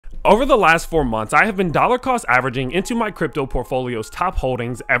Over the last 4 months, I have been dollar cost averaging into my crypto portfolio's top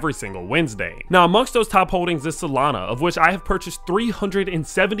holdings every single Wednesday. Now, amongst those top holdings is Solana, of which I have purchased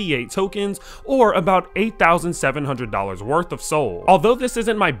 378 tokens, or about $8,700 worth of SOL. Although this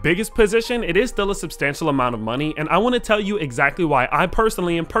isn't my biggest position, it is still a substantial amount of money, and I want to tell you exactly why I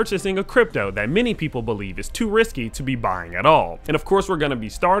personally am purchasing a crypto that many people believe is too risky to be buying at all. And of course, we're going to be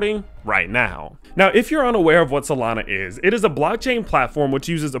starting right now. Now, if you're unaware of what Solana is, it is a blockchain platform which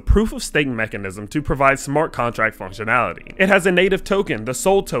uses a proof of stake mechanism to provide smart contract functionality. It has a native token, the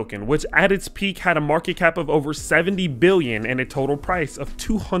SOL token, which at its peak had a market cap of over 70 billion and a total price of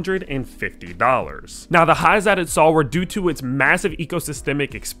 $250. Now, the highs that it saw were due to its massive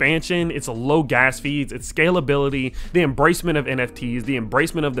ecosystemic expansion, its low gas fees, its scalability, the embracement of NFTs, the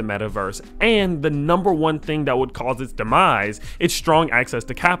embracement of the metaverse, and the number one thing that would cause its demise, its strong access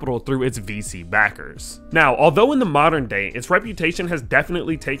to capital through its VC backers. Now, although in the modern day, its reputation has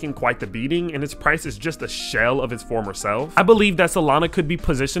definitely taken quite the beating and its price is just a shell of its former self, I believe that Solana could be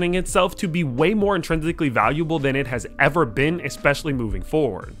positioning itself to be way more intrinsically valuable than it has ever been, especially moving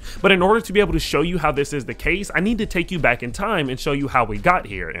forward. But in order to be able to show you how this is the case, I need to take you back in time and show you how we got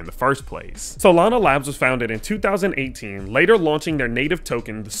here in the first place. Solana Labs was founded in 2018, later launching their native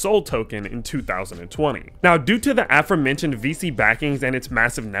token, the SOL token, in 2020. Now, due to the aforementioned VC backings and its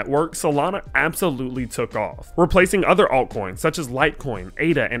massive network, Solana absolutely took off, replacing other altcoins such as Litecoin,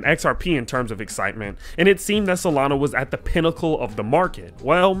 ADA, and XRP in terms of excitement, and it seemed that Solana was at the pinnacle of the market,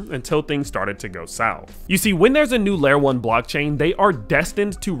 well, until things started to go south. You see, when there's a new layer 1 blockchain, they are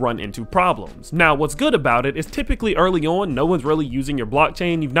destined to run into problems. Now, what's good about it is typically early on, no one's really using your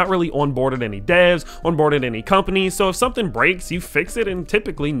blockchain, you've not really onboarded any devs, onboarded any companies, so if something breaks, you fix it and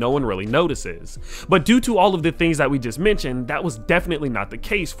typically no one really notices. But due to all of the things that we just mentioned, that was definitely not the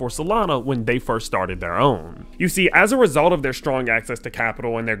case for Solana when they first started their own. You see, as a result of their strong access to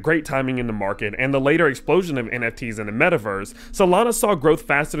capital and their great timing in the market and the later explosion of NFTs in the metaverse, Solana saw growth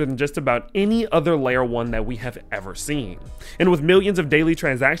faster than just about any other layer 1 that we have ever seen. And with millions of daily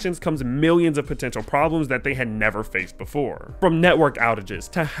transactions comes millions of potential problems that they had never faced before. From network outages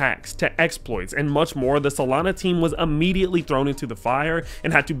to hacks to exploits and much more, the Solana team was immediately thrown into the fire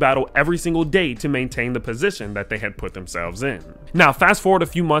and had to battle every single day to maintain the position that they had put themselves in. Now, fast forward a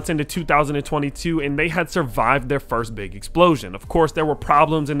few months into 2022 and they had survived their first big explosion. Of course, there were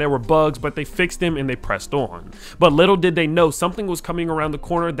problems and there were bugs, but they fixed them and they pressed on. But little did they know something was coming around the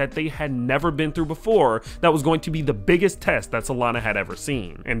corner that they had never been through before that was going to be the biggest test that Solana had ever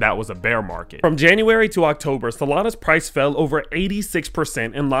seen, and that was a bear market. From January to October, Solana's price fell over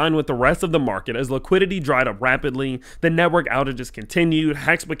 86% in line with the rest of the market as liquidity dried up rapidly, the network outages continued,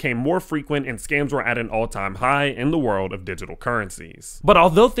 hacks became more frequent, and scams were at an all-time high in the world of digital currencies. But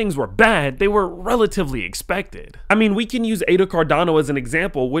although things were bad, they were relatively expected. I mean, we can use ADA Cardano as an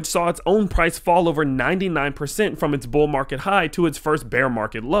example, which saw its own price fall over 99% from its bull market high to its first bear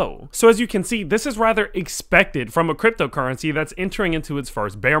market low. So as you can see, this is rather expected from a cryptocurrency that's entering into its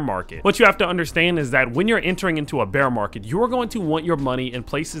first bear market. What you have to understand is that when you're entering into a bear market, you are going to want your money in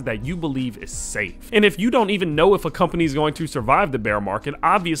places that you believe is safe. And if you don't even know if a company is going to survive the bear market,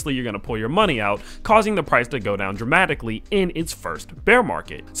 obviously you're going to pull your money out, causing the price to go down dramatically in its first bear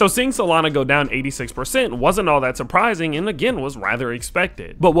market. So seeing Solana go down 86% wasn't all that surprising and again was rather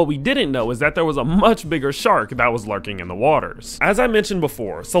expected. But what we didn't know is that there was a much bigger shark that was lurking in the waters. As I mentioned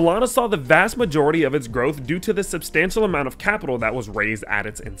before, Solana saw the vast majority of its growth due to the substantial amount of capital that was raised at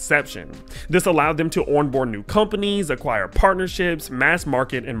its inception. This allowed them to onboard new companies, acquire partnerships, mass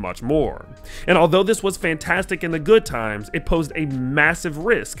market, and much more. And although this was fantastic in the good times, it posed a massive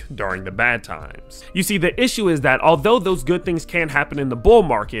risk during the bad times. You see, the issue is that although those good things can happen in the bull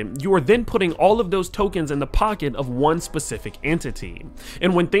market, you are then putting all of those tokens in the pocket of one specific entity.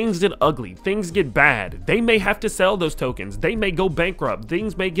 And when things get ugly, things get bad, they may have to sell those tokens, they may go bankrupt,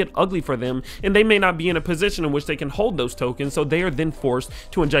 things may get ugly for them, and they may not be in a position in which they can hold those tokens, so they are then forced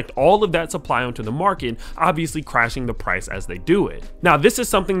to inject all of that supply onto the market, obviously crashing the price as they do it. Now, this is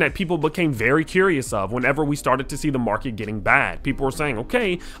something that people became very curious of whenever we started to see the market getting bad. People were saying,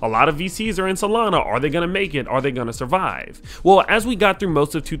 okay, a lot of VCs are in Solana, are they going to make it? Are they going to survive? Well, as we got through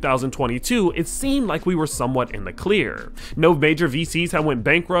most of 2022, it seemed like we were somewhat in the clear. No major VCs had went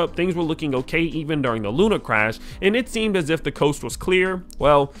bankrupt, things were looking okay even during the Luna crash, and it seemed as if the coast was clear,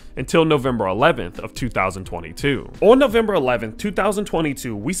 well, until November 11th of 2022. On November 11th,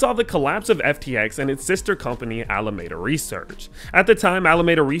 2022, we saw the collapse of FTX and its sister company Alameda Research. At the time,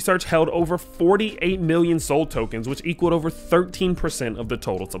 Alameda Research held over 48 million SOL tokens, which equaled over 13% of the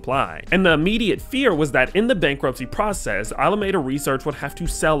total supply. And the immediate fear was that in the bankruptcy process, Alameda Research would have to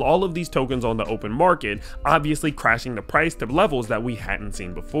sell all of these tokens on the open market, obviously crashing the price to levels that we we hadn't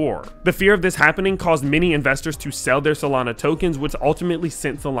seen before. The fear of this happening caused many investors to sell their Solana tokens, which ultimately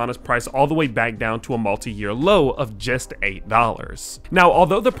sent Solana's price all the way back down to a multi-year low of just $8. Now,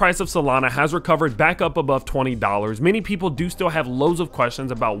 although the price of Solana has recovered back up above $20, many people do still have loads of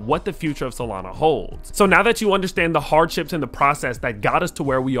questions about what the future of Solana holds. So now that you understand the hardships in the process that got us to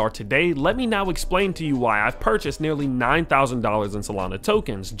where we are today, let me now explain to you why I've purchased nearly $9,000 in Solana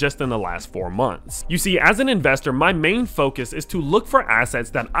tokens just in the last 4 months. You see, as an investor, my main focus is to look for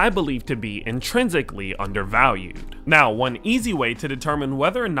assets that I believe to be intrinsically undervalued. Now, one easy way to determine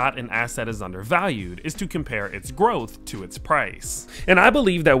whether or not an asset is undervalued is to compare its growth to its price. And I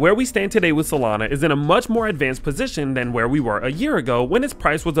believe that where we stand today with Solana is in a much more advanced position than where we were a year ago when its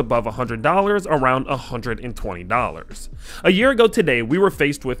price was above $100, around $120. A year ago today, we were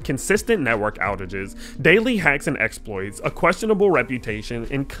faced with consistent network outages, daily hacks and exploits, a questionable reputation,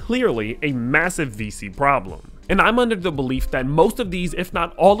 and clearly a massive VC problem. And I'm under the belief that most of these, if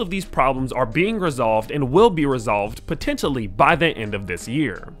not all of these problems, are being resolved and will be resolved potentially by the end of this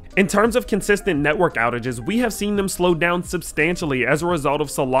year. In terms of consistent network outages, we have seen them slow down substantially as a result of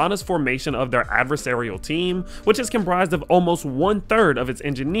Solana's formation of their adversarial team, which is comprised of almost 1/3 of its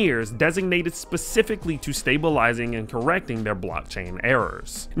engineers designated specifically to stabilizing and correcting their blockchain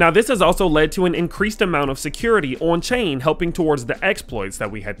errors. Now, this has also led to an increased amount of security on-chain, helping towards the exploits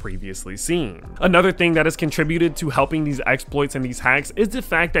that we had previously seen. Another thing that has contributed to helping these exploits and these hacks is the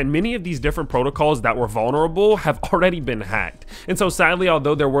fact that many of these different protocols that were vulnerable have already been hacked. And so sadly,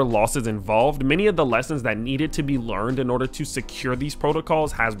 although there were losses involved, many of the lessons that needed to be learned in order to secure these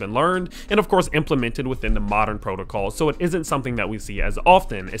protocols has been learned and of course implemented within the modern protocols, so it isn't something that we see as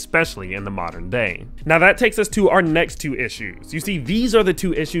often, especially in the modern day. Now that takes us to our next two issues. You see, these are the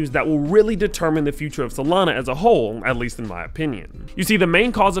two issues that will really determine the future of Solana as a whole, at least in my opinion. You see, the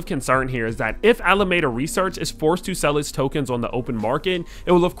main cause of concern here is that if Alameda Research is forced to sell its tokens on the open market,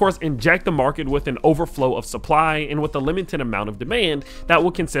 it will of course inject the market with an overflow of supply, and with a limited amount of demand, that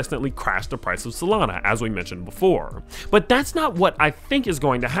will consistently crash the price of Solana, as we mentioned before. But that's not what I think is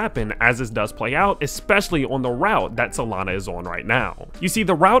going to happen as this does play out, especially on the route that Solana is on right now. You see,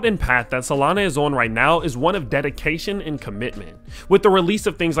 the route and path that Solana is on right now is one of dedication and commitment. With the release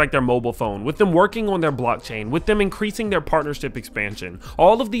of things like their mobile phone, with them working on their blockchain, with them increasing their partnership expansion,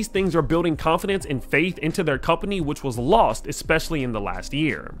 all of these things are building confidence and faith into their company, which was lost, especially in the last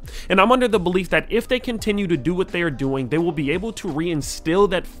year. And I'm under the belief that if they continue to do what they are doing, they will be able to reinstill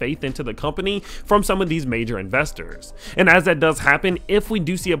that faith into the company from some of these major investors. And as that does happen, if we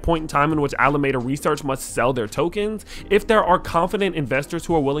do see a point in time in which Alameda Research must sell their tokens, if there are confident investors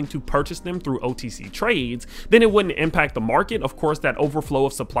who are willing to purchase them through OTC trades, then it wouldn't impact the market. Of course, that overflow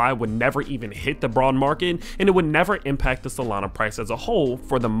of supply would never even hit the broad market, and it would never impact the Solana price as a whole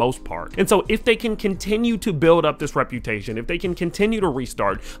for the most part. And so if they can continue to build up this reputation, if they can continue to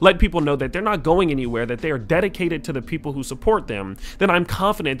restart, let people know that they're not going anywhere, that they are dedicated to the people who support them, then I'm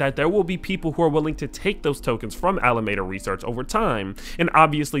confident that there will be people who are willing to take those tokens from Alameda Research over time and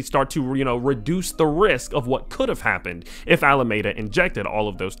obviously start to, reduce the risk of what could have happened if Alameda injected all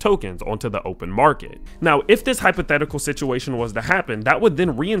of those tokens onto the open market. Now, if this hypothetical situation was to happen, that would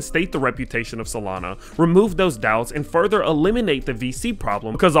then reinstate the reputation of Solana, remove those doubts, and further eliminate the VC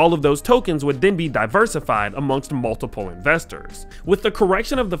problem, because all of those tokens would then be diversified amongst multiple investors. With the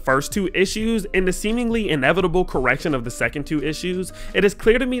correction of the first two issues and the seemingly inevitable correction of the second two issues, it is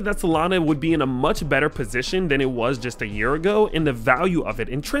clear to me that Solana would be in a much better position than it was just a year ago, and the value of it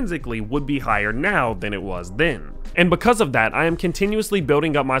intrinsically would be higher now than it was then. And because of that, I am continuously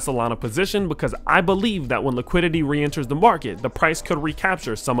building up my Solana position, because I believe that when liquidity re-enters the market, the price could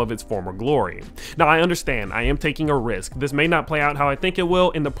recapture some of its former glory. Now, I understand I am taking a risk. This may not play out how I think it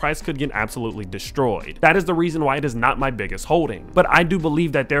will, and the price could get absolutely destroyed. That is the reason why it is not my biggest holding. But I do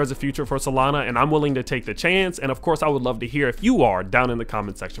believe that there is a future for Solana, and I'm willing to take the chance, and of course I would love to hear if you are down in the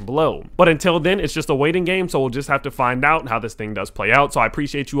comment section below. But until then, it's just a waiting game, so we'll just have to find out how this thing does play out. So I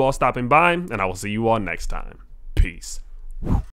appreciate you all stopping by, and I will see you all next time. Peace.